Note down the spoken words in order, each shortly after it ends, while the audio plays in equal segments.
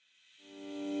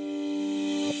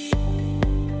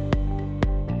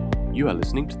You are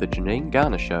listening to The Janine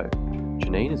Garner Show.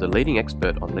 Janine is a leading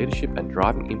expert on leadership and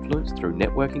driving influence through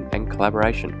networking and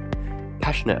collaboration,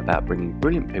 passionate about bringing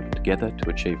brilliant people together to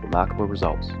achieve remarkable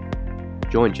results.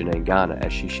 Join Janine Garner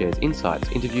as she shares insights,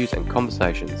 interviews and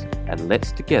conversations, and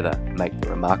let's together make the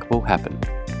remarkable happen.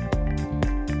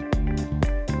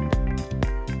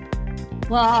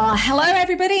 Well, hello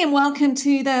everybody and welcome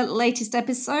to the latest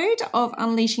episode of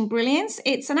Unleashing Brilliance.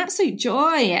 It's an absolute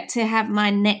joy to have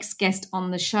my next guest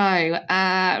on the show.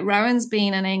 Rohan's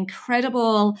been an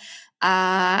incredible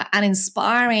and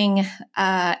inspiring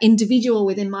individual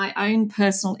within my own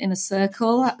personal inner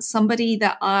circle, somebody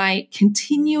that I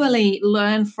continually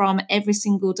learn from every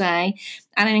single day,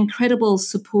 and an incredible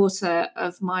supporter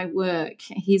of my work.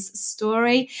 His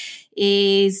story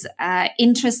is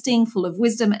interesting, full of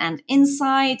wisdom and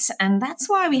insight, and that's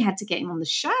why we had to get him on the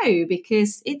show,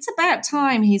 because it's about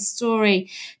time his story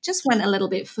just went a little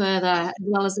bit further, as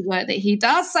well as the work that he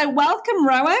does. So welcome,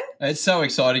 Rohan. It's so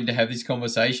exciting to have this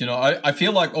conversation. I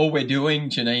feel like all we're doing,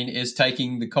 Janine, is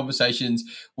taking the conversations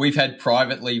we've had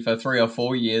privately for 3 or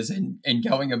 4 years and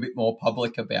going a bit more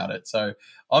public about it. So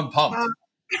I'm pumped.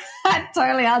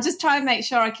 Totally. I'll just try and make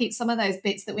sure I keep some of those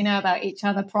bits that we know about each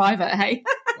other private, hey?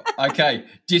 Okay,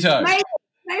 ditto.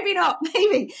 Maybe not,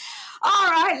 maybe.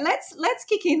 All right, let's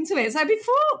kick into it. So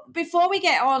before we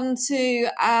get on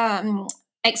to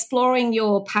exploring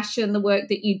your passion, the work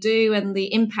that you do and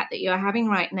the impact that you're having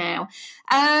right now,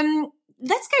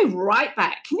 let's go right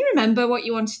back. Can you remember what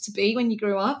you wanted to be when you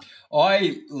grew up?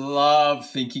 I love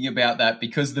thinking about that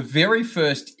because the very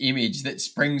first image that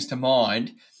springs to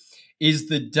mind is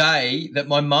the day that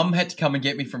my mum had to come and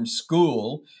get me from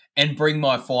school and bring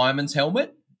my fireman's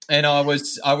helmet. And I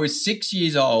was 6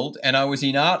 years old and I was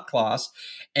in art class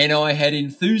and I had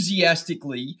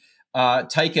enthusiastically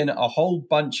taken a whole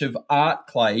bunch of art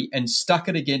clay and stuck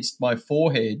it against my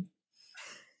forehead,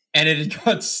 and it had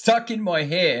got stuck in my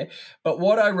hair. But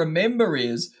what I remember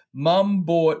is Mum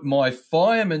bought my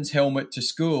fireman's helmet to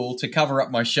school to cover up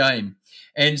my shame.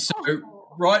 And so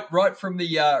right from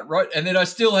the and then I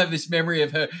still have this memory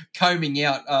of her combing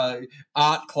out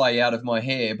art clay out of my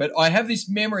hair. But I have this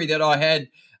memory that I had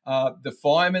the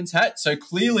fireman's hat. So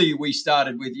clearly we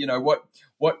started with,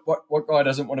 what guy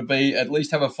doesn't want to at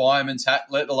least have a fireman's hat,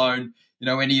 let alone,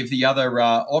 any of the other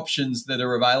options that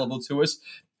are available to us.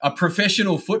 A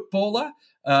professional footballer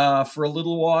for a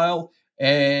little while.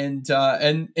 And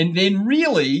then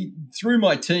really through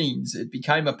my teens, it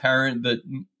became apparent that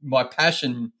my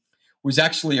passion was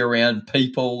actually around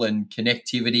people and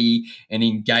connectivity and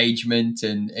engagement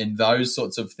and those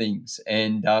sorts of things.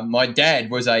 And my dad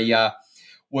was in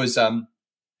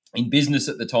business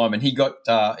at the time, and he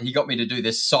got me to do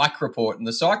this psych report. And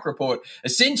the psych report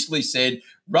essentially said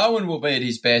Rohan will be at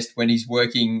his best when he's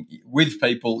working with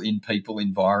people in people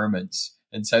environments.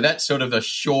 And so that's sort of a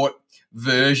short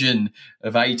version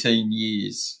of 18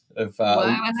 years of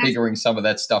figuring some of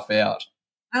that stuff out.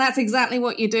 And that's exactly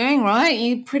what you're doing, right?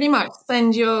 You pretty much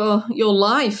spend your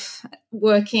life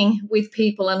working with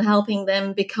people and helping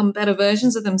them become better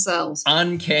versions of themselves.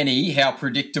 Uncanny how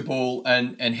predictable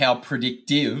and how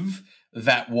predictive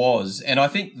that was. And I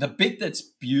think the bit that's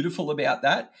beautiful about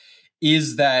that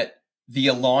is that the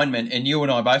alignment, and you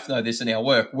and I both know this in our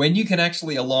work, when you can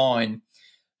actually align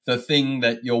the thing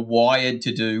that you're wired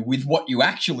to do with what you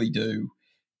actually do,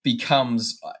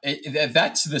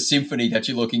 that's the symphony that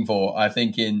you're looking for, I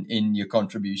think, in your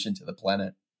contribution to the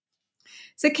planet.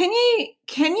 So can you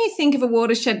think of a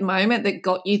watershed moment that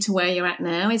got you to where you're at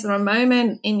now? Is there a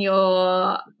moment in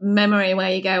your memory where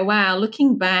you go, wow,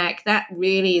 looking back, that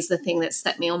really is the thing that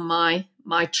set me on my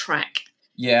track?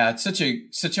 Yeah, it's such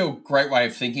a great way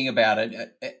of thinking about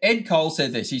it. Ed Cole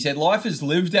said this. He said, life is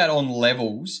lived at on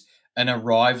levels and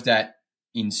arrived at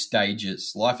in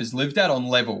stages. Life is lived at on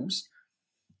levels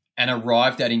and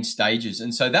arrived at in stages.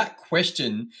 And so that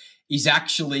question is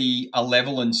actually a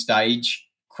level and stage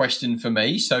question for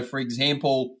me. So, for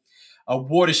example, a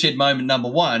watershed moment number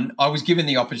one, I was given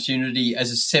the opportunity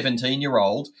as a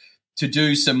 17-year-old to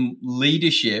do some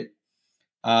leadership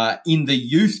in the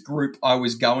youth group I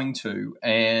was going to.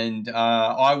 And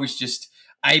I was just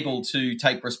able to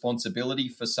take responsibility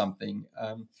for something.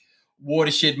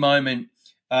 Watershed moment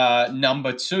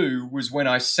number two was when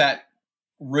I sat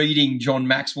reading John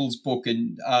Maxwell's book,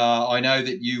 and I know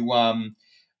that you've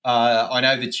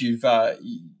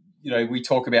we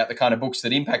talk about the kind of books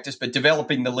that impact us, but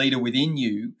Developing the Leader Within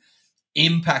You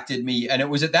impacted me, and it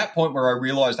was at that point where I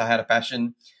realized I had a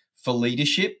passion for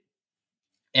leadership.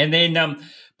 And then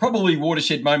probably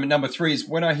watershed moment number three is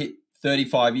when I hit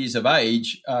 35 years of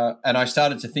age, and I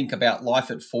started to think about life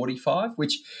at 45,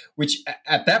 which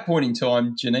at that point in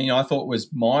time, Janine, I thought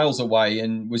was miles away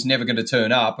and was never going to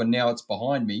turn up, and now it's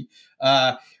behind me,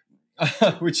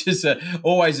 which is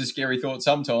always a scary thought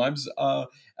sometimes.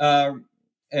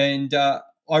 And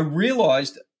I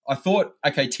realized, I thought,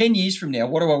 okay, 10 years from now,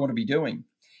 what do I want to be doing?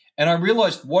 And I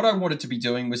realized what I wanted to be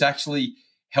doing was actually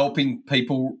helping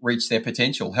people reach their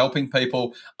potential, helping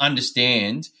people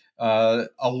understand a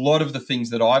lot of the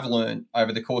things that I've learned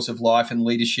over the course of life and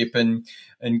leadership and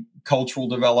cultural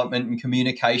development and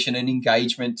communication and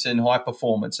engagement and high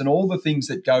performance and all the things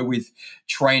that go with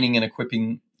training and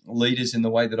equipping leaders in the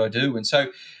way that I do. And so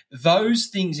those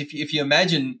things, if you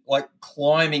imagine like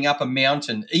climbing up a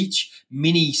mountain, each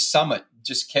mini summit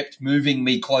just kept moving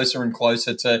me closer and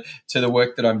closer to the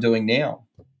work that I'm doing now.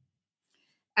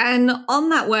 And on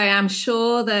that way, I'm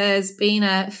sure there's been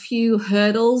a few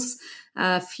hurdles,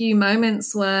 a few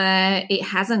moments where it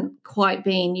hasn't quite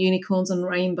been unicorns and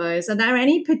rainbows. Are there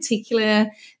any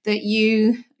particular that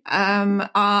you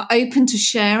are open to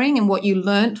sharing and what you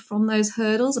learnt from those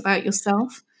hurdles about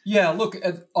yourself? Yeah, look,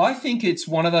 I think it's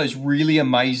one of those really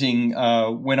amazing,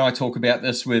 when I talk about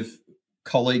this with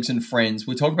colleagues and friends,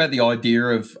 we talk about the idea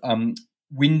of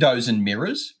windows and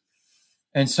mirrors.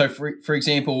 And so, for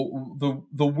example,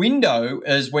 the window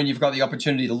is when you've got the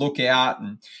opportunity to look out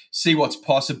and see what's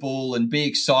possible and be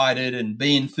excited and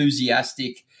be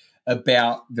enthusiastic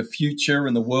about the future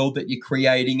and the world that you're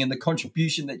creating and the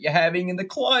contribution that you're having and the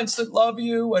clients that love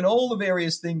you and all the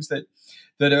various things that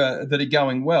are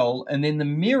going well. And then the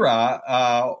mirror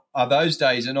are those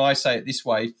days, and I say it this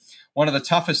way: one of the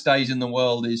toughest days in the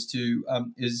world is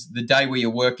the day where you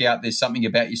work out there's something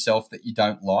about yourself that you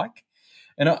don't like.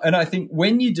 And I think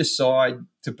when you decide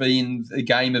to be in the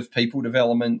game of people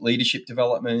development, leadership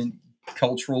development,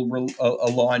 cultural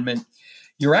alignment,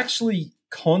 you're actually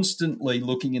constantly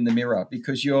looking in the mirror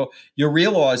because you're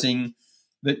realizing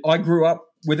that I grew up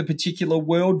with a particular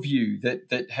worldview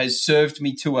that has served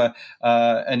me to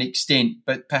an extent,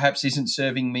 but perhaps isn't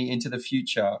serving me into the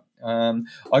future.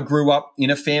 I grew up in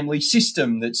a family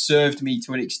system that served me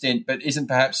to an extent, but isn't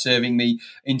perhaps serving me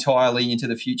entirely into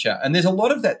the future. And there's a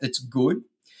lot of that that's good.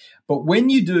 But when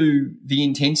you do the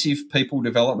intensive people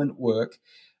development work,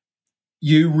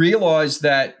 you realize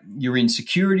that your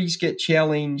insecurities get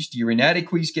challenged, your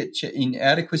inadequacies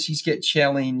get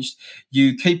challenged.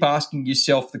 You keep asking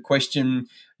yourself the question,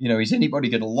 is anybody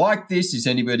going to like this? Is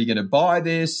anybody going to buy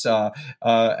this?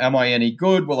 Am I any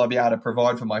good? Will I be able to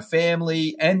provide for my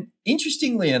family? And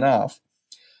interestingly enough,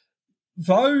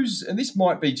 and this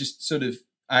might be just sort of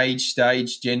age,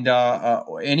 stage, gender,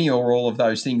 any or all of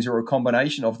those things, or a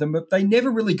combination of them, but they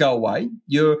never really go away.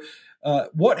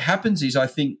 What happens is, I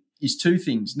think, is two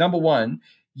things. Number one,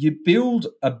 you build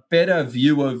a better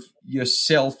view of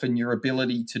yourself and your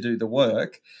ability to do the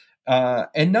work.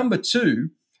 And number two,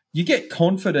 you get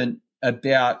confident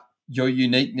about your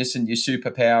uniqueness and your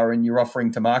superpower and your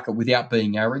offering to market without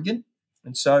being arrogant.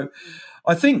 And so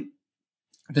I think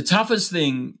the toughest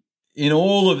thing in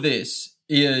all of this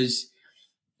is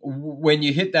when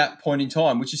you hit that point in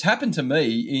time, which has happened to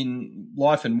me in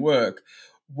life and work,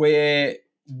 where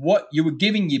what you were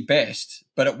giving your best,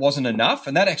 but it wasn't enough.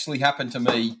 And that actually happened to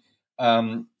me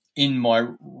in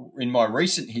my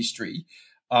recent history.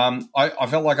 I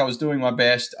felt like I was doing my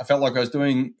best. I felt like I was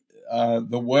doing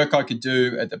the work I could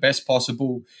do at the best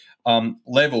possible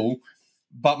level,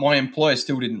 but my employer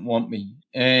still didn't want me.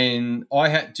 And I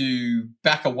had to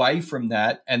back away from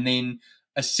that and then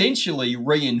essentially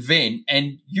reinvent,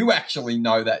 and you actually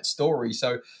know that story.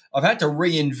 So I've had to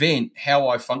reinvent how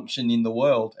I function in the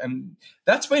world. And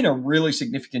that's been a really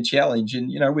significant challenge.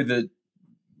 And,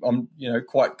 I'm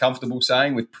quite comfortable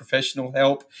saying, with professional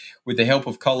help, with the help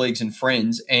of colleagues and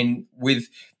friends, and with,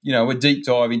 a deep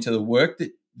dive into the work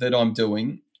that I'm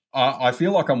doing, I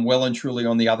feel like I'm well and truly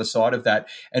on the other side of that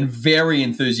and very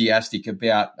enthusiastic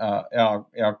about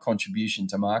our contribution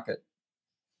to market.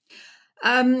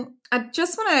 I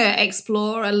just want to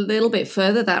explore a little bit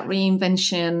further that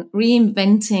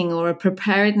reinventing, or a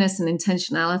preparedness and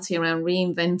intentionality around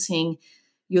reinventing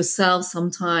yourself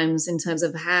sometimes in terms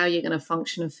of how you're going to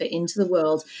function and fit into the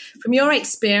world. From your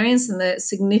experience and the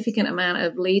significant amount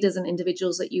of leaders and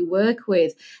individuals that you work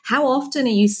with, how often are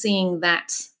you seeing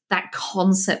that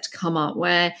concept come up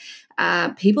where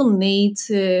people need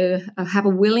to have a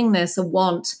willingness, a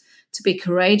want to be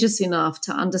courageous enough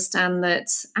to understand that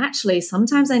actually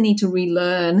sometimes they need to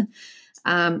relearn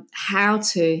how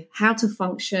to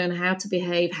function, how to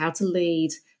behave, how to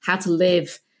lead, how to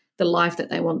live the life that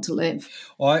they want to live?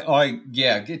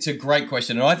 Yeah, it's a great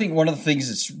question. And I think one of the things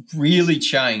that's really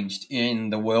changed in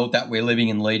the world that we're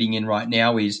living and leading in right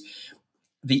now is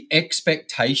the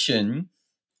expectation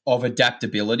of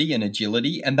adaptability and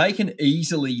agility, and they can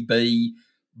easily be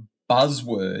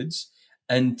buzzwords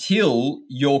until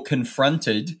you're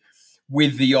confronted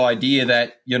with the idea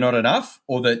that you're not enough,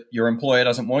 or that your employer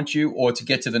doesn't want you, or to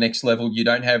get to the next level, you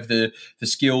don't have the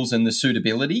skills and the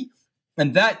suitability.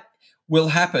 And that will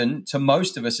happen to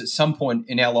most of us at some point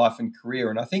in our life and career.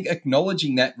 And I think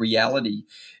acknowledging that reality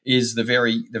is the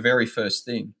very first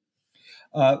thing.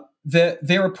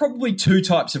 There are probably two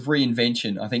types of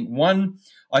reinvention. I think one,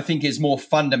 is more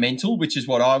fundamental, which is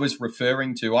what I was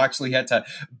referring to. I actually had to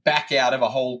back out of a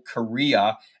whole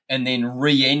career and then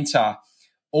re-enter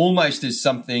almost as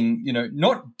something,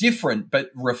 not different,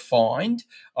 but refined.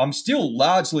 I'm still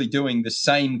largely doing the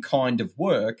same kind of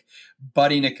work,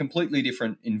 but in a completely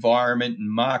different environment and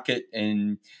market,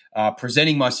 and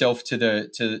presenting myself to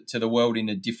the world in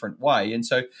a different way. And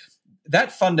so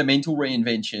that fundamental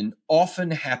reinvention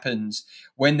often happens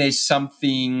when there's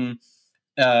something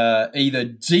either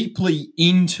deeply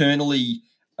internally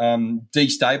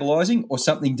destabilizing, or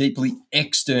something deeply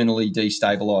externally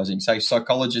destabilizing. So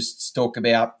psychologists talk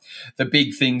about the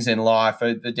big things in life,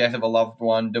 the death of a loved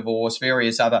one, divorce,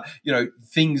 various other,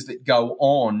 things that go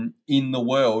on in the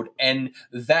world. And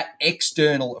that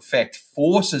external effect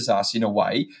forces us, in a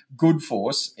way, good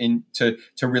force, to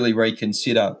really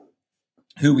reconsider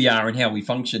who we are and how we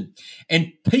function.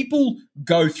 And people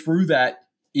go through that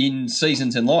in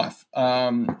seasons in life.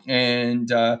 And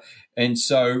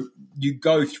so you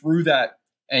go through that,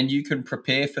 and you can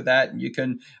prepare for that, and you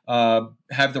can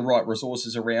have the right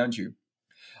resources around you.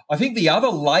 I think the other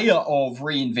layer of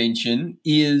reinvention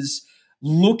is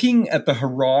looking at the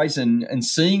horizon and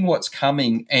seeing what's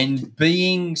coming, and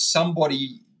being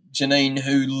somebody, Janine,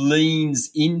 who leans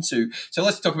into. So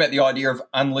let's talk about the idea of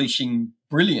unleashing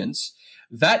brilliance.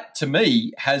 That, to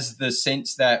me, has the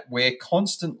sense that we're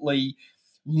constantly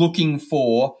looking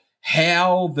for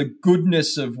how the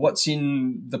goodness of what's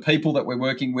in the people that we're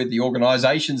working with, the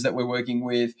organizations that we're working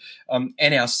with,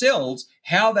 and ourselves,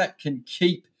 how that can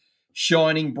keep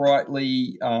shining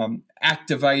brightly,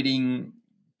 activating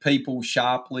people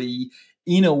sharply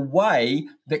in a way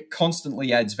that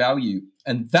constantly adds value.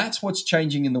 And that's what's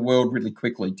changing in the world really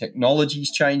quickly. Technology is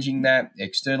changing that.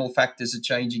 External factors are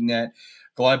changing that.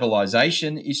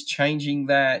 Globalization is changing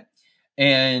that.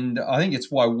 And I think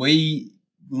it's why we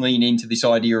lean into this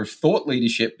idea of thought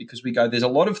leadership, because we go, there's a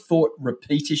lot of thought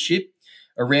repeatership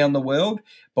around the world.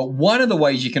 But one of the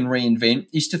ways you can reinvent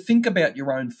is to think about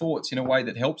your own thoughts in a way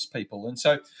that helps people. And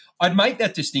so I'd make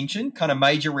that distinction, kind of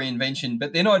major reinvention,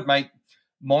 but then I'd make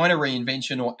minor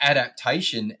reinvention or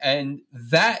adaptation. And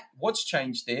that, what's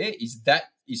changed there is that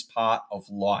is part of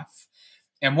life.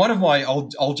 And one of my,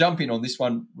 I'll jump in on this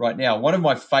one right now. One of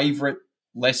my favorite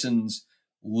lessons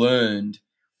learned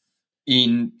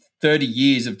in 30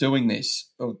 years of doing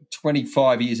this, or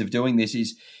 25 years of doing this,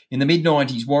 is in the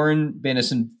mid-90s, Warren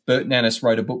Bennis and Bert Nannis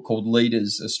wrote a book called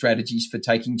Leaders, Strategies for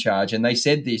Taking Charge. And they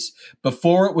said this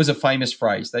before it was a famous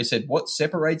phrase. They said, what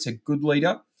separates a good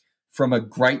leader from a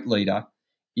great leader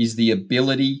is the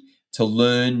ability to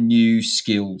learn new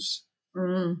skills.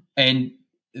 Mm. And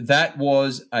that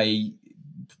was a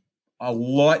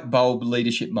light bulb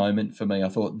leadership moment for me. I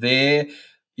thought, there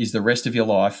is the rest of your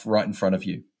life right in front of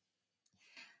you.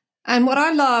 And what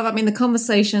I love, the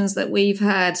conversations that we've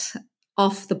had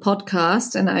off the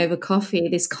podcast and over coffee,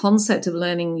 this concept of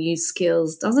learning new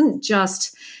skills doesn't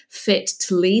just fit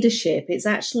to leadership. It's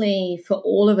actually for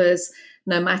all of us,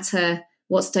 no matter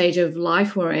what stage of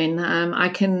life we're in. I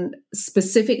can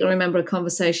specifically remember a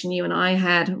conversation you and I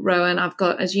had, Rohan. I've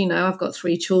got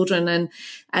 3 children. And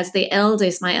as the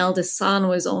eldest, my eldest son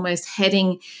was almost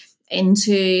heading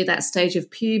into that stage of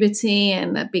puberty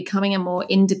and becoming a more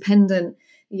independent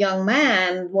young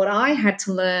man, what I had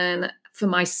to learn for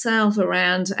myself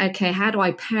around, okay, how do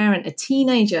I parent a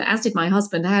teenager, as did my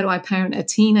husband, how do I parent a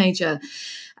teenager,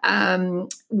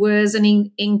 was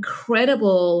an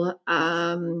incredible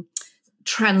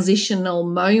transitional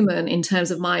moment in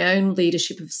terms of my own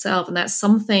leadership of self. And that's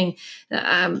something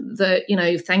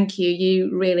that, thank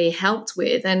you really helped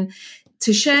with. And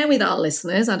to share with our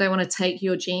listeners, I don't want to take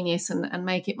your genius and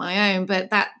make it my own, but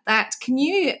that can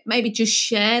you maybe just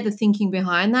share the thinking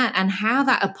behind that and how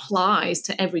that applies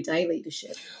to everyday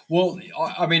leadership? Well,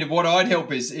 what I'd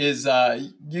help is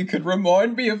you could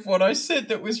remind me of what I said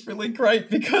that was really great,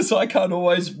 because I can't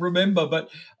always remember. But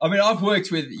I've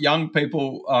worked with young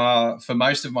people for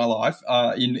most of my life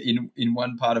in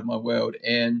one part of my world,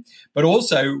 but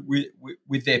also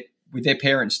with their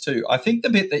parents too. I think the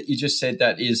bit that you just said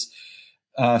that is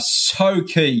so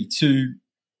key to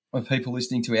people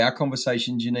listening to our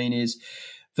conversation, Janine, is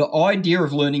the idea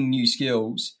of learning new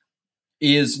skills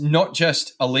is not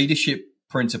just a leadership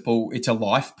principle, it's a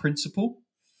life principle.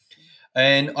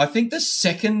 And I think the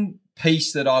second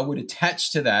piece that I would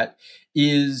attach to that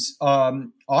is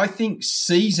I think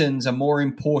seasons are more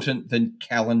important than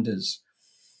calendars.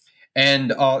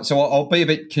 And so I'll be a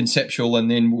bit conceptual and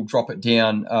then we'll drop it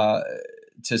down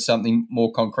to something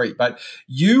more concrete. But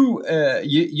you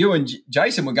and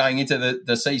Jason were going into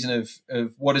the season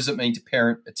of what does it mean to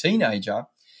parent a teenager,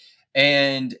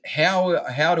 and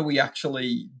how do we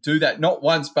actually do that? Not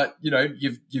once, but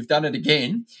you've done it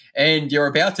again, and you're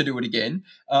about to do it again,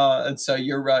 and so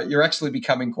you're actually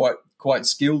becoming quite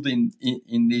skilled in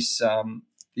this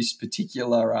this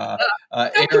particular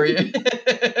area.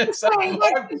 So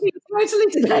totally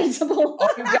debatable.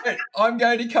 I'm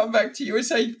going to come back to you and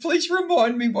say, please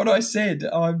remind me what I said.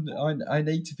 I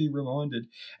need to be reminded.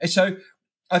 And so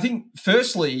I think,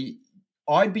 firstly,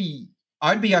 I'd be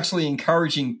actually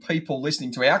encouraging people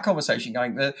listening to our conversation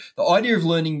going, the idea of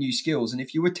learning new skills, and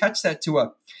if you attach that to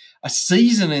a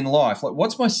season in life, like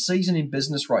what's my season in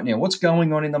business right now? What's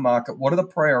going on in the market? What are the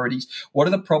priorities? What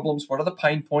are the problems? What are the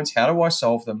pain points? How do I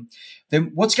solve them?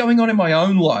 Then what's going on in my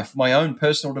own life, my own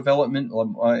personal development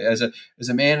as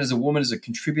a man, as a woman, as a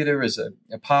contributor, as a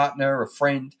partner, a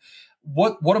friend?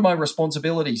 What are my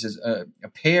responsibilities as a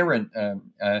parent,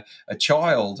 a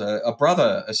child, a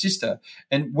brother, a sister?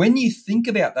 And when you think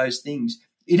about those things,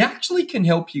 it actually can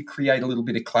help you create a little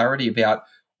bit of clarity about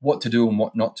what to do and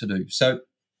what not to do. So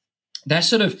that's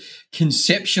sort of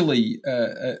conceptually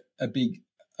a big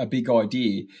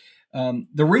idea.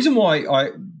 The reason why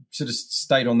I sort of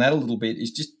stayed on that a little bit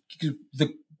is just because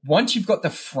once you've got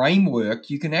the framework,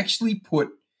 you can actually put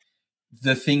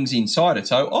the things inside it.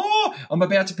 So, I'm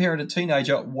about to parent a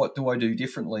teenager. What do I do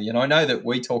differently? And I know that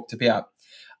we talked about,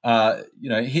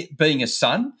 being a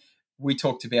son. We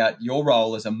talked about your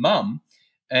role as a mum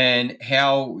and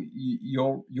how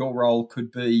your role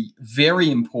could be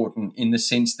very important in the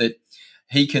sense that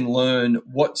he can learn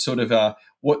what sort of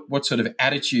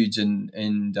attitudes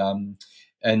and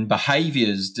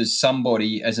behaviours does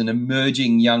somebody as an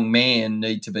emerging young man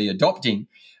need to be adopting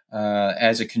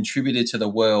as a contributor to the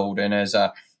world and as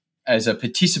a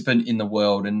participant in the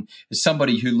world, and as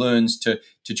somebody who learns to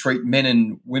treat men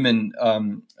and women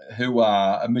who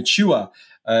are mature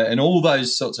and all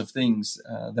those sorts of things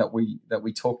that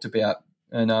we talked about.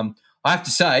 And I have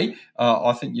to say,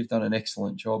 I think you've done an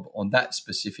excellent job on that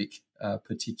specific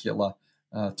particular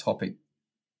topic.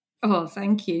 Oh,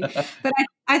 thank you. But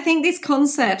I think this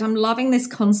concept, I'm loving this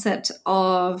concept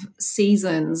of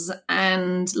seasons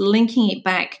and linking it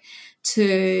back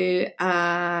to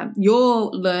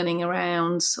your learning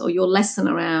around, or your lesson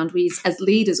around, we as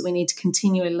leaders, we need to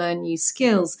continually learn new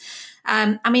skills.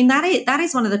 That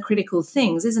is one of the critical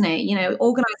things, isn't it?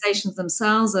 Organizations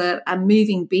themselves are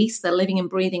moving beasts. They're living and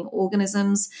breathing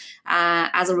organisms.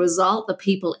 As a result, the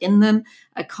people in them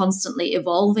are constantly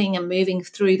evolving and moving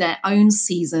through their own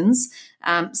seasons,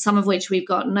 some of which we've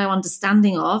got no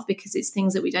understanding of because it's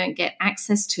things that we don't get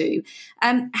access to.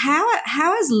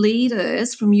 How as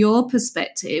leaders, from your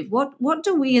perspective, what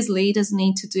do we as leaders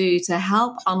need to do to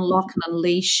help unlock and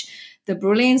unleash the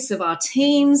brilliance of our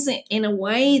teams in a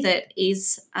way that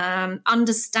is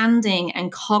understanding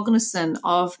and cognizant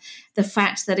of the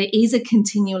fact that it is a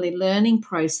continually learning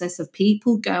process of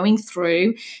people going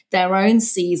through their own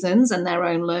seasons and their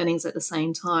own learnings at the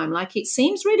same time? Like, it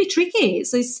seems really tricky.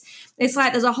 It's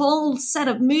like there's a whole set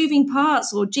of moving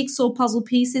parts or jigsaw puzzle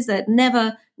pieces that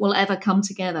never will ever come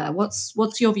together.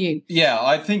 What's your view? Yeah,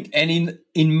 I think, and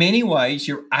in many ways,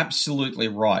 you're absolutely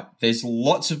right. There's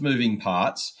lots of moving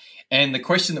parts. And the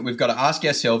question that we've got to ask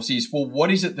ourselves is, well,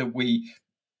 what is it that we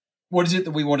want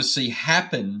to see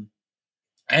happen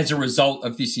as a result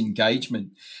of this engagement?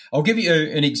 I'll give you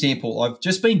an example. I've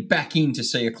just been back in to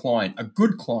see a client, a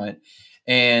good client,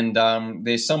 and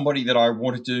there's somebody that I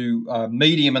want to do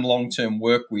medium and long-term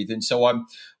work with. And so I'm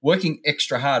working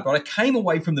extra hard. But I came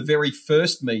away from the very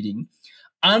first meeting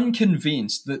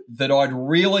unconvinced that I'd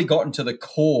really gotten to the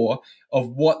core of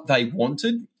what they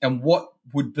wanted and what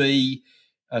would be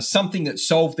something that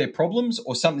solved their problems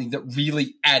or something that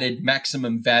really added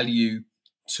maximum value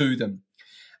to them.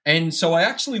 And so I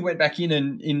actually went back in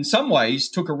and in some ways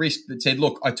took a risk that said,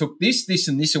 look, I took this,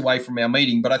 and this away from our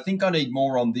meeting, but I think I need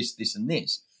more on this, and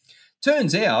this.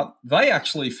 Turns out they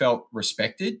actually felt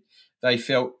respected. They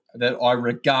felt that I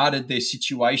regarded their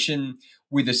situation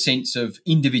with a sense of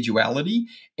individuality.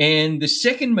 And the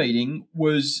second meeting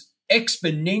was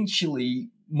exponentially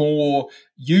more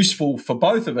useful for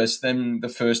both of us than the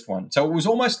first one. So it was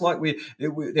almost like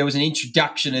there was an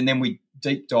introduction and then we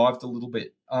deep dived a little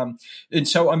bit. And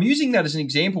so I'm using that as an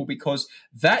example because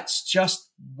that's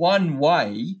just one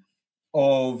way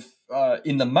of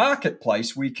in the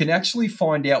marketplace, we can actually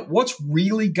find out what's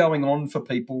really going on for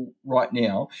people right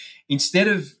now, instead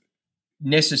of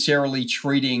necessarily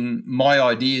treating my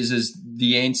ideas as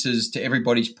the answers to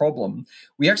everybody's problem.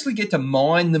 We actually get to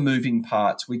mine the moving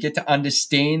parts. We get to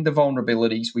understand the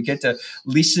vulnerabilities. We get to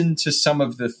listen to some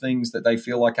of the things that they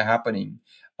feel like are happening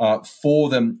for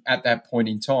them at that point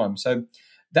in time. So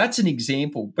that's an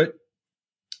example. But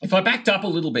if I backed up a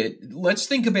little bit, let's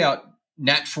think about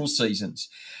natural seasons.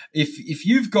 If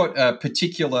you've got a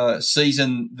particular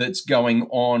season that's going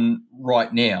on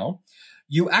right now,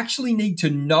 you actually need to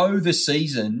know the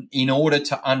season in order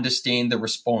to understand the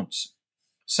response.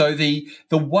 So the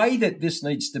way that this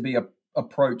needs to be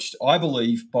approached, I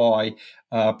believe, by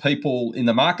people in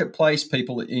the marketplace,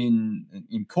 people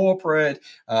in corporate,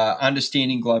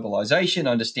 understanding globalization,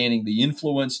 understanding the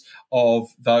influence of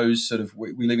those sort of,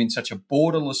 we live in such a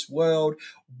borderless world.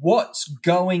 What's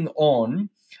going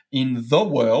on in the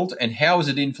world and how is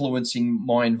it influencing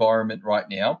my environment right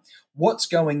now? What's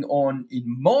going on in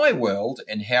my world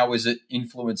and how is it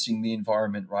influencing the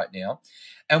environment right now?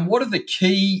 And what are the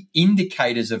key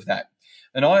indicators of that?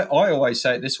 And I always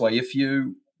say it this way: if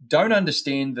you don't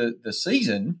understand the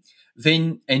season,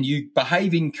 then and you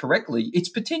behave incorrectly, it's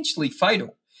potentially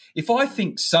fatal. If I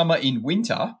think summer in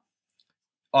winter,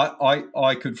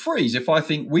 I could freeze. If I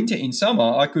think winter in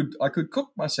summer, I could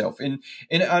cook myself. And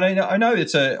I know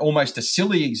it's almost a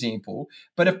silly example,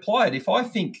 but apply it. If I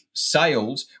think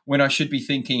sales when I should be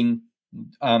thinking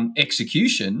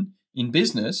execution in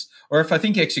business, or if I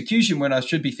think execution when I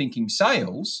should be thinking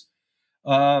sales,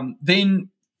 then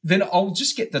I'll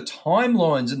just get the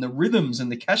timelines and the rhythms and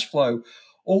the cash flow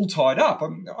all tied up.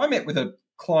 I met with a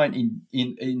client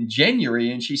in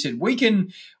January, and she said, we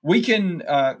can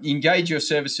engage your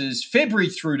services February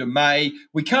through to May.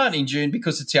 We can't in June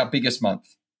because it's our biggest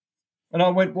month. And I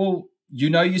went, well, you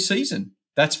know your season.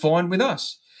 That's fine with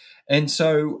us. And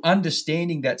so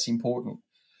understanding that's important.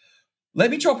 Let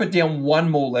me drop it down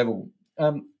one more level,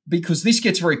 because this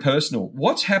gets very personal.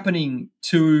 What's happening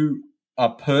to a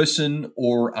person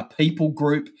or a people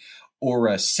group or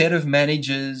a set of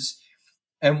managers,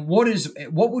 and what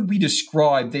would we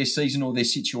describe their season or their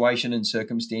situation and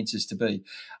circumstances to be?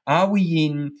 Are we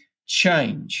in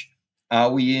change?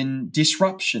 Are we in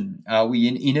disruption? Are we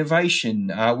in innovation?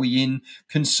 Are we in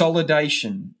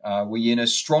consolidation? Are we in a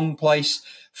strong place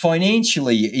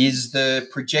financially? Is the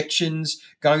projections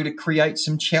going to create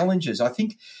some challenges? I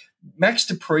think Max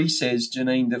Dupree says,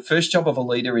 Janine, the first job of a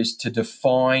leader is to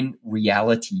define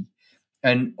reality.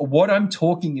 And what I'm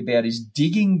talking about is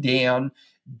digging down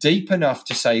deep enough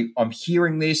to say, I'm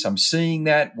hearing this, I'm seeing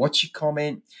that. What's your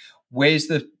comment? Where's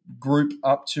the group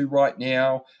up to right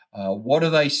now? What are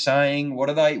they saying? What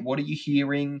are you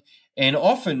hearing? And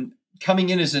often coming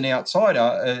in as an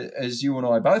outsider, as you and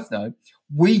I both know,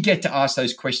 we get to ask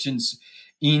those questions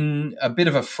in a bit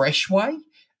of a fresh way,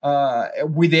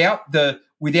 without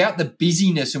the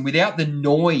busyness and without the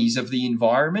noise of the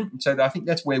environment. And so I think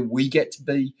that's where we get to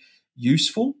be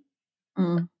useful.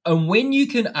 Mm. And when you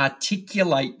can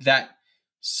articulate that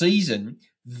season,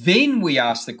 then we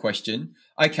ask the question,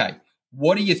 okay,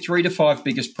 what are your 3 to 5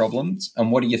 biggest problems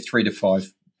and what are your 3 to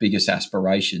 5 biggest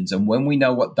aspirations? And when we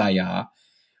know what they are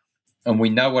and we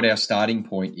know what our starting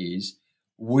point is,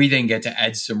 we then get to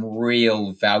add some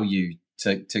real value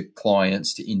to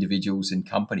clients, to individuals and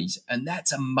companies. And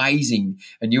that's amazing.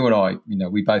 And you and I,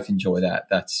 we both enjoy that.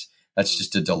 That's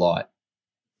just a delight.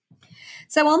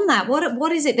 So on that,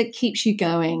 what is it that keeps you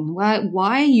going?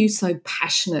 Why are you so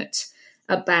passionate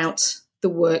about the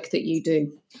work that you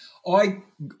do?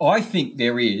 I think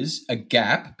there is a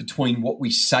gap between what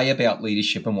we say about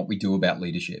leadership and what we do about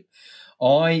leadership.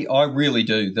 I really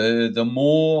do. The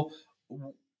more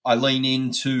I lean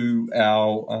into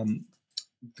our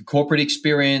the corporate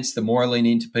experience, the more I lean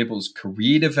into people's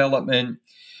career development,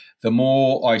 the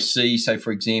more I see, say,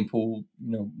 for example,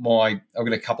 I've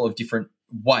got a couple of different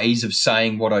ways of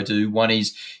saying what I do. One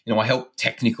is, I help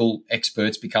technical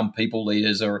experts become people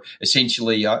leaders, or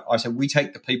essentially I say we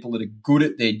take the people that are good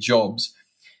at their jobs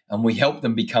and we help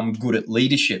them become good at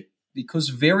leadership, because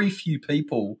very few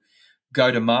people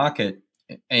go to market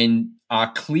and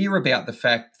are clear about the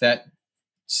fact that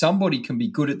somebody can be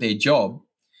good at their job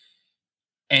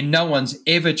and no one's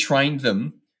ever trained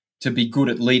them to be good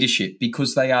at leadership,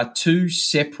 because they are two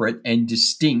separate and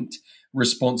distinct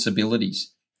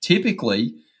responsibilities.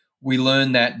 Typically, we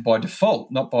learn that by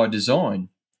default, not by design.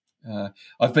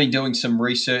 I've been doing some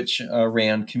research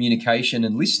around communication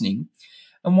and listening,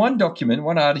 and one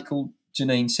article,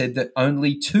 Janine, said that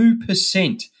only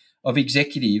 2% of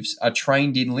executives are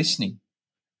trained in listening.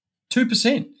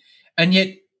 2%. And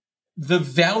yet the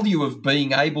value of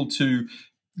being able to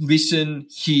listen,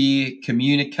 hear,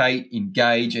 communicate,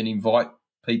 engage, and invite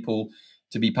people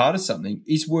to be part of something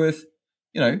is worth,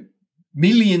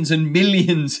 millions and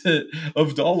millions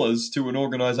of dollars to an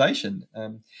organization.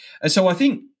 And so I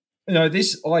think,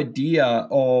 this idea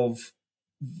of,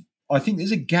 I think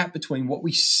there's a gap between what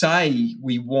we say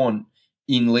we want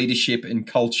in leadership and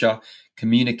culture,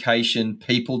 communication,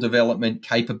 people development,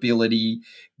 capability,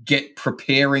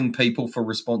 preparing people for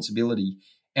responsibility,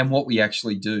 and what we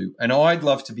actually do. And I'd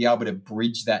love to be able to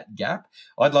bridge that gap.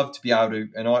 I'd love to be able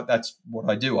to, that's what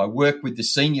I do. I work with the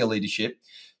senior leadership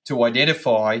to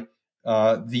identify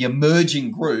the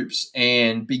emerging groups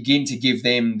and begin to give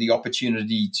them the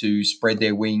opportunity to spread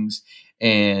their wings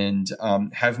and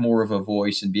have more of a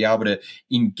voice and be able to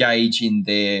engage in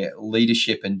their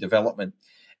leadership and development.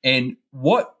 And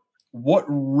what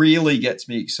really gets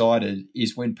me excited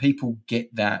is when people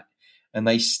get that and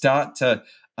they start to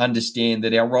understand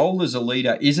that our role as a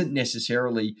leader isn't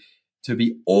necessarily to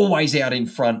be always out in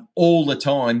front all the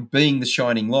time, being the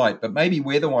shining light, but maybe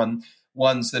we're the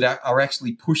ones that are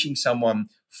actually pushing someone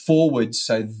forward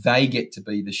so they get to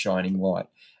be the shining light.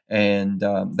 And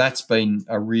that's been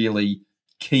a really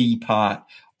key part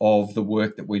of the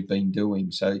work that we've been doing.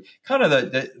 So kind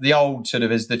of the old sort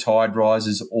of, as the tide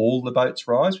rises, all the boats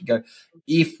rise. We go,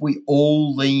 if we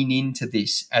all lean into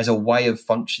this as a way of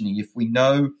functioning, if we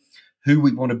know who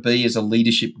we want to be as a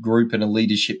leadership group and a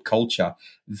leadership culture,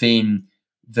 then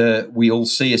we'll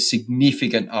see a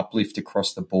significant uplift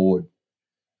across the board.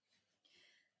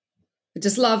 I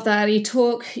just love that. You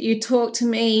talk to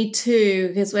me too,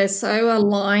 because we're so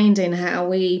aligned in how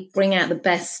we bring out the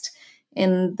best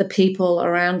in the people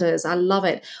around us. I love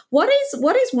it. What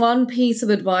is one piece of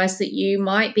advice that you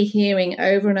might be hearing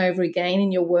over and over again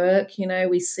in your work?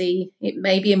 We see it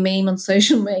may be a meme on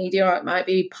social media, or it might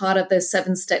be part of the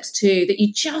 7 steps too, that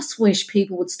you just wish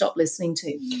people would stop listening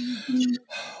to.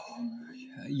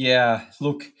 Yeah,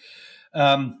 look,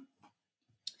 I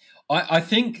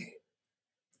think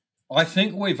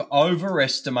we've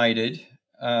overestimated.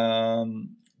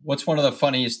 What's one of the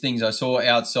funniest things I saw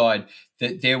outside,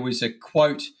 that there was a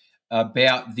quote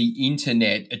about the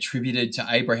internet attributed to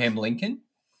Abraham Lincoln,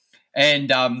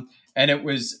 and it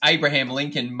was Abraham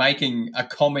Lincoln making a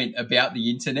comment about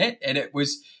the internet, and it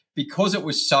was because it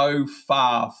was so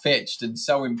far-fetched and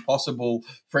so impossible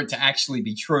for it to actually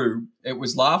be true, it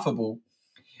was laughable.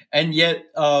 And yet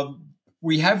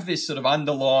we have this sort of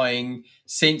underlying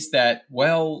sense that,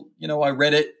 I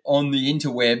read it on the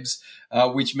interwebs,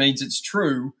 which means it's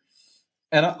true.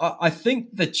 And I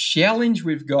think the challenge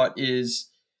we've got is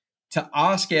to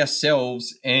ask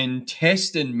ourselves and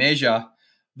test and measure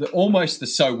almost the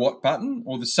so what button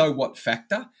or the so what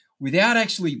factor without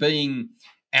actually being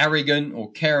arrogant or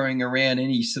carrying around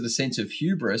any sort of sense of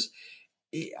hubris.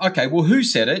 Okay, well, who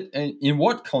said it? And in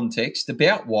what context?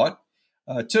 About what?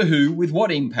 To who? With what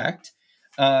impact?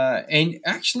 And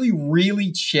actually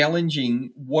really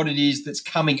challenging what it is that's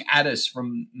coming at us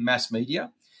from mass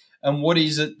media, and what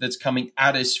is it that's coming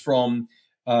at us from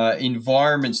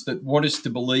environments that want us to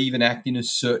believe and act in a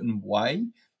certain way.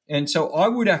 And so I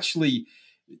would actually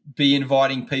be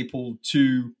inviting people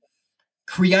to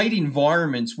create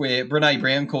environments where Brene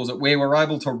Brown calls it, where we're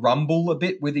able to rumble a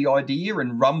bit with the idea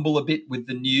and rumble a bit with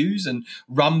the news and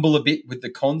rumble a bit with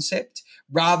the concept,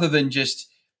 rather than just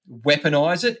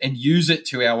weaponize it and use it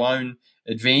to our own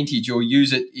advantage or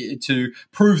use it to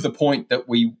prove the point that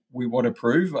we want to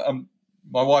prove.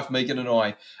 My wife Megan and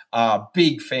I are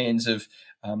big fans of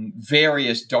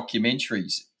various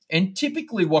documentaries, and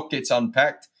typically what gets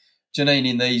unpacked, Janine,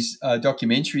 in these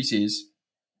documentaries is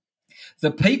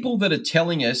the people that are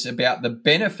telling us about the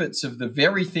benefits of the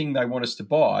very thing they want us to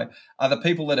buy are the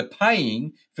people that are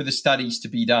paying for the studies to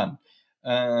be done.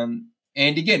 And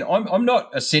again, I'm not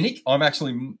a cynic. I'm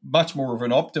actually much more of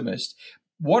an optimist.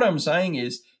 What I'm saying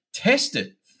is test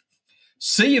it.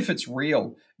 See if it's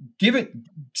real. Give it,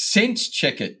 sense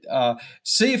check it.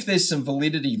 See if there's some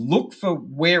validity. Look for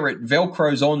where it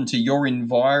velcros on to your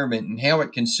environment and how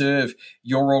it can serve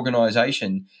your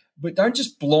organization. But don't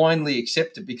just blindly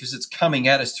accept it because it's coming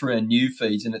at us through our news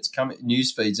feeds and it's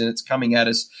coming at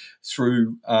us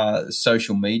through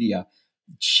social media.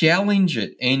 Challenge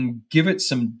it and give it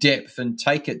some depth and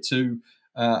take it to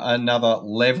another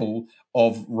level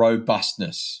of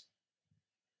robustness.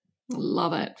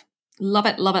 Love it. Love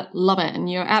it, love it, love it. And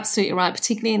you're absolutely right,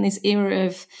 particularly in this era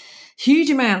of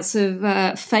huge amounts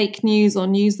of fake news or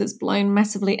news that's blown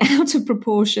massively out of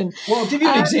proportion. Well,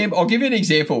 I'll give you an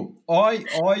example.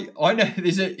 I know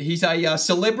he's a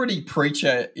celebrity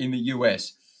preacher in the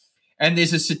US, and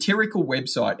there's a satirical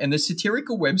website, and the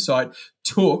satirical website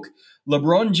took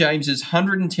LeBron James's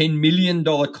 $110 million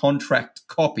contract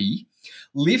copy,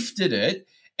 lifted it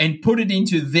and put it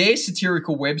into their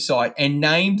satirical website and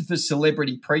named the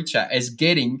celebrity preacher as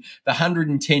getting the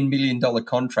 $110 million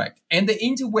contract. And the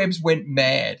interwebs went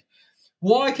mad.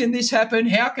 Why can this happen?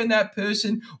 How can that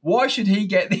person? Why should he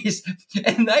get this?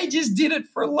 And they just did it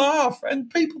for a laugh, and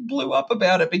people blew up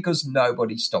about it because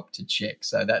nobody stopped to check.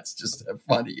 So that's just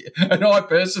funny. And I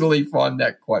personally find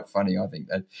that quite funny. I think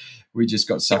that we just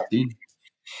got sucked in.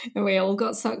 We all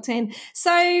got sucked in.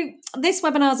 So this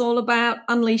webinar is all about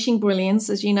unleashing brilliance.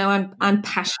 As you know, I'm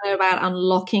passionate about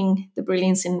unlocking the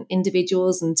brilliance in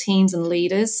individuals and teams and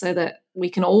leaders so that we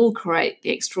can all create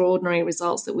the extraordinary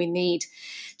results that we need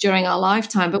during our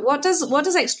lifetime. But what does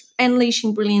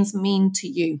unleashing brilliance mean to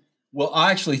you? Well,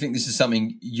 I actually think this is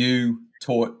something you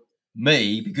taught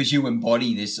me because you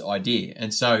embody this idea.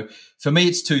 And so for me,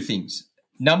 it's two things.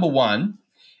 Number one,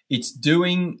 it's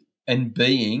doing and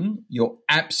being your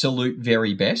absolute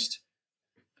very best.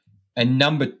 And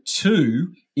number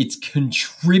two, it's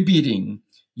contributing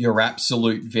your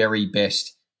absolute very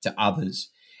best to others.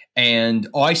 And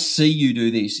I see you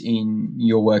do this in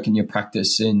your work and your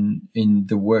practice and in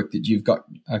the work that you've got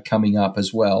coming up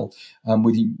as well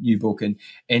with your new book.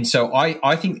 And so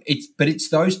I think it's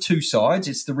those two sides.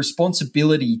 It's the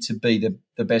responsibility to be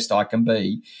the best I can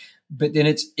be, but then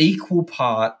it's equal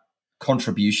part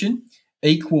contribution,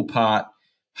 equal part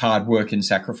hard work and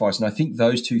sacrifice. And I think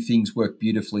those two things work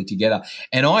beautifully together.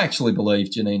 And I actually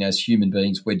believe, Janine, as human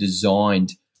beings, we're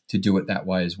designed to do it that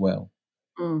way as well.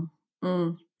 Mm,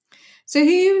 mm. So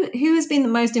who has been the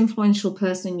most influential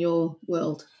person in your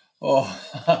world? Oh,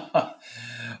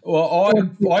 well,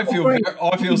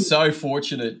 I feel so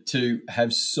fortunate to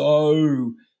have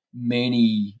so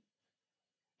many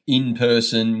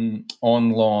in-person,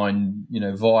 online,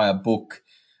 via book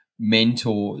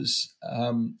mentors.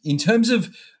 In terms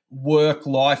of work,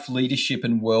 life, leadership,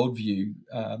 and worldview,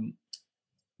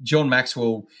 John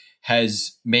Maxwell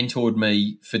has mentored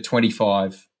me for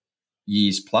 25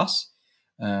 years plus.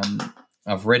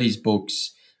 I've read his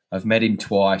books. I've met him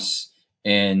twice,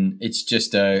 and it's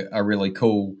just a really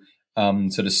cool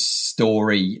sort of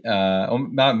story. I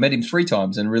met him 3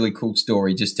 times, and a really cool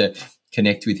story just to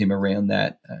connect with him around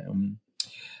that.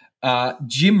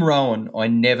 Jim Rohn, I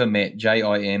never met,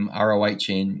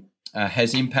 JimRohn,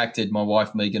 has impacted my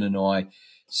wife Megan and I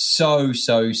so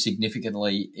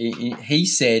significantly. He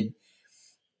said,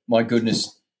 my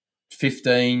goodness,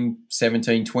 15,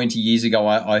 17, 20 years ago,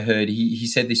 I heard he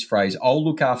said this phrase, I'll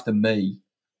look after me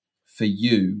for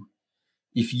you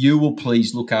if you will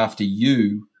please look after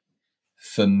you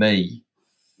for me.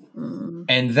 Mm.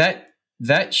 And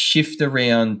that shift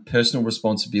around personal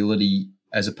responsibility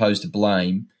as opposed to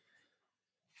blame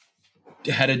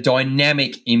had a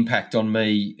dynamic impact on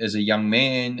me as a young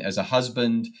man, as a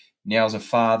husband, now as a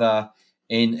father.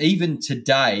 And even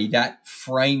today, that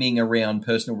framing around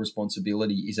personal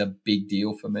responsibility is a big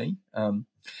deal for me.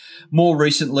 More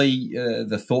recently,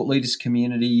 the thought leaders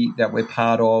community that we're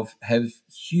part of have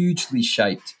hugely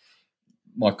shaped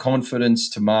my confidence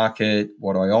to market,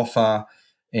 what I offer.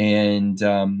 And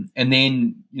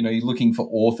then, you're looking for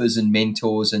authors and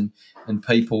mentors and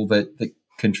people that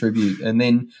contribute. And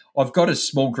then I've got a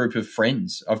small group of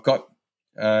friends. I've got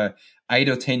 8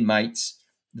 or 10 mates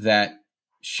that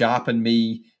sharpen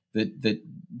me, that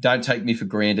don't take me for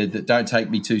granted, that don't take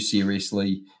me too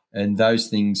seriously, and those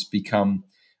things become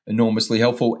enormously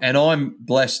helpful. And I'm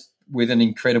blessed with an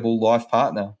incredible life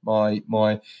partner, my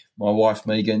wife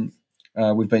Megan.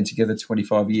 We've been together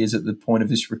 25 years at the point of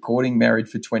this recording, married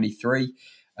for 23,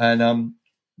 and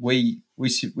we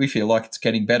feel like it's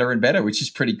getting better and better, which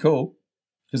is pretty cool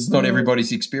because it's not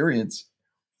everybody's experience.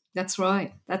 That's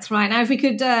right. Now, if we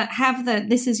could have the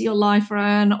This Is Your Life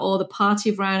round or the Party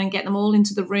of Round and get them all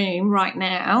into the room right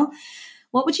now,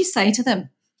 what would you say to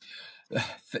them?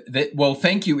 Well,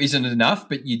 thank you isn't enough,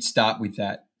 but you'd start with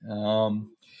that.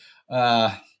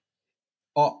 I'd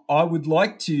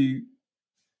like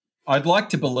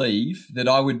to believe that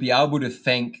I would be able to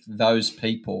thank those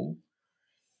people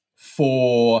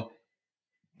for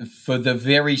the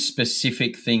very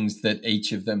specific things that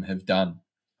each of them have done.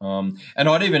 And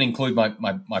I'd even include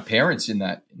my parents in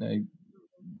that,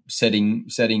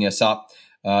 setting us up,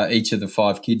 each of the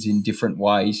 5 kids in different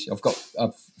ways. I've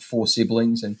 4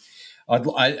 siblings, and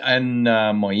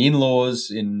my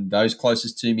in-laws and those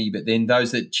closest to me, but then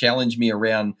those that challenge me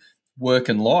around work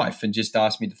and life and just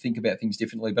ask me to think about things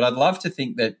differently. But I'd love to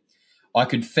think that I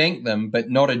could thank them, but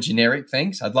not a generic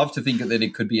thanks. I'd love to think that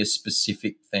it could be a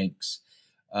specific thanks,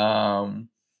 and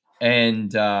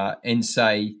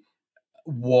say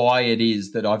why it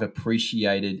is that I've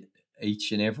appreciated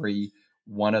each and every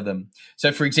one of them.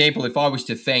 So, for example, if I was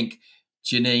to thank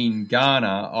Janine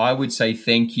Garner, I would say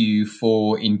thank you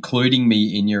for including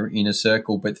me in your inner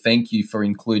circle, but thank you for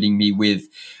including me with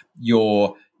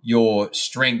your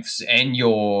strengths and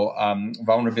your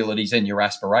vulnerabilities and your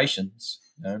aspirations.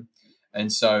 You know?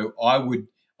 And so I would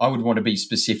want to be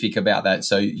specific about that,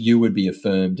 so you would be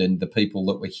affirmed, and the people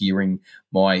that were hearing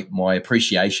my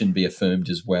appreciation be affirmed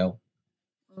as well.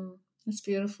 That's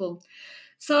beautiful.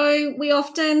 So we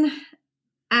often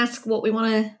ask what we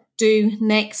want to do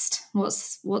next.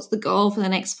 What's the goal for the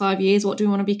next 5 years? What do we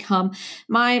want to become?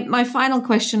 My final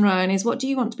question, Rohan, is what do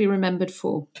you want to be remembered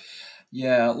for?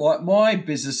 Yeah, like my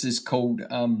business is called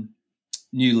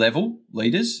New Level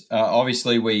Leaders.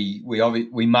 Obviously,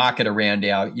 we market around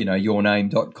our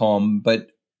yourname.com,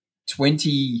 but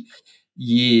 22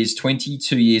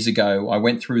 years ago, I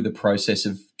went through the process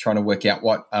of trying to work out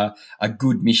what a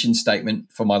good mission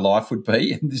statement for my life would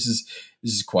be. And this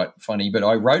is quite funny, but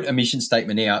I wrote a mission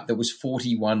statement out that was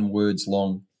 41 words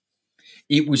long.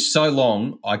 It was so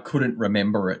long I couldn't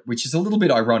remember it, which is a little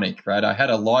bit ironic, right? I had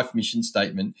a life mission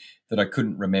statement that I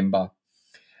couldn't remember.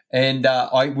 And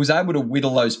I was able to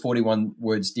whittle those 41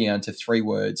 words down to 3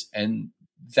 words, and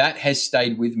that has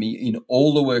stayed with me in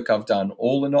all the work I've done,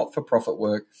 all the not-for-profit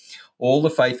work, all the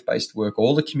faith-based work,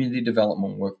 all the community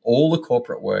development work, all the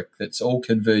corporate work that's all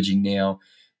converging now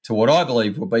to what I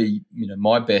believe will be,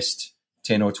 my best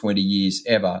 10 or 20 years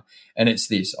ever. And it's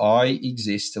this: I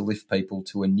exist to lift people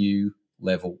to a new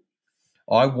level.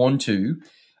 I want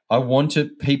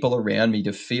people around me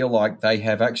to feel like they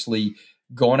have actually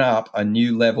gone up a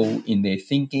new level in their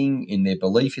thinking, in their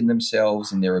belief in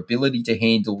themselves, in their ability to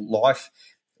handle life,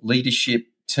 leadership,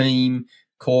 team,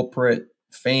 corporate,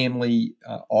 family.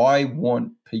 I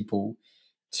want people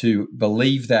to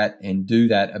believe that and do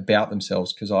that about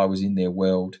themselves because I was in their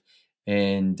world.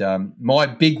 And my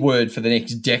big word for the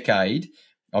next decade,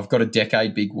 I've got a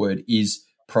decade big word, is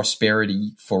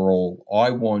prosperity for all.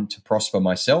 I want to prosper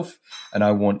myself, and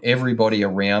I want everybody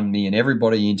around me and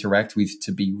everybody I interact with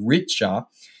to be richer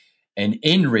and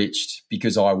enriched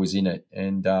because I was in it.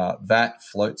 And that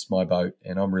floats my boat,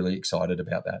 and I'm really excited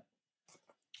about that.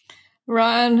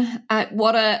 Rohan,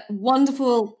 what a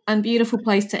wonderful and beautiful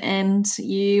place to end.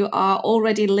 You are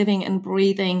already living and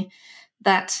breathing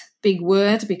that big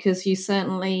word, because you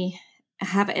certainly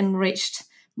have enriched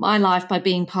my life by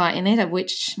being part in it, of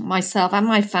which myself and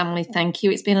my family thank you.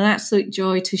 It's been an absolute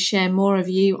joy to share more of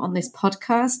you on this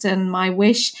podcast, and my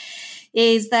wish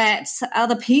is that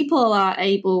other people are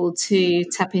able to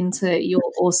tap into your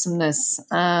awesomeness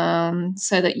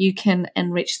so that you can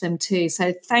enrich them too.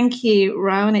 So thank you,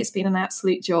 Rohan. It's been an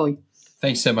absolute joy.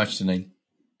 Thanks so much, Janine.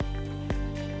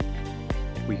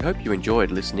 We hope you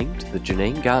enjoyed listening to the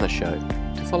Janine Garner Show.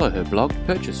 To follow her blog,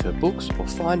 purchase her books, or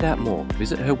find out more,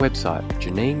 visit her website,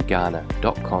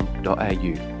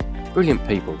 janinegarner.com.au. Brilliant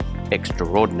people,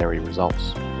 extraordinary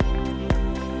results.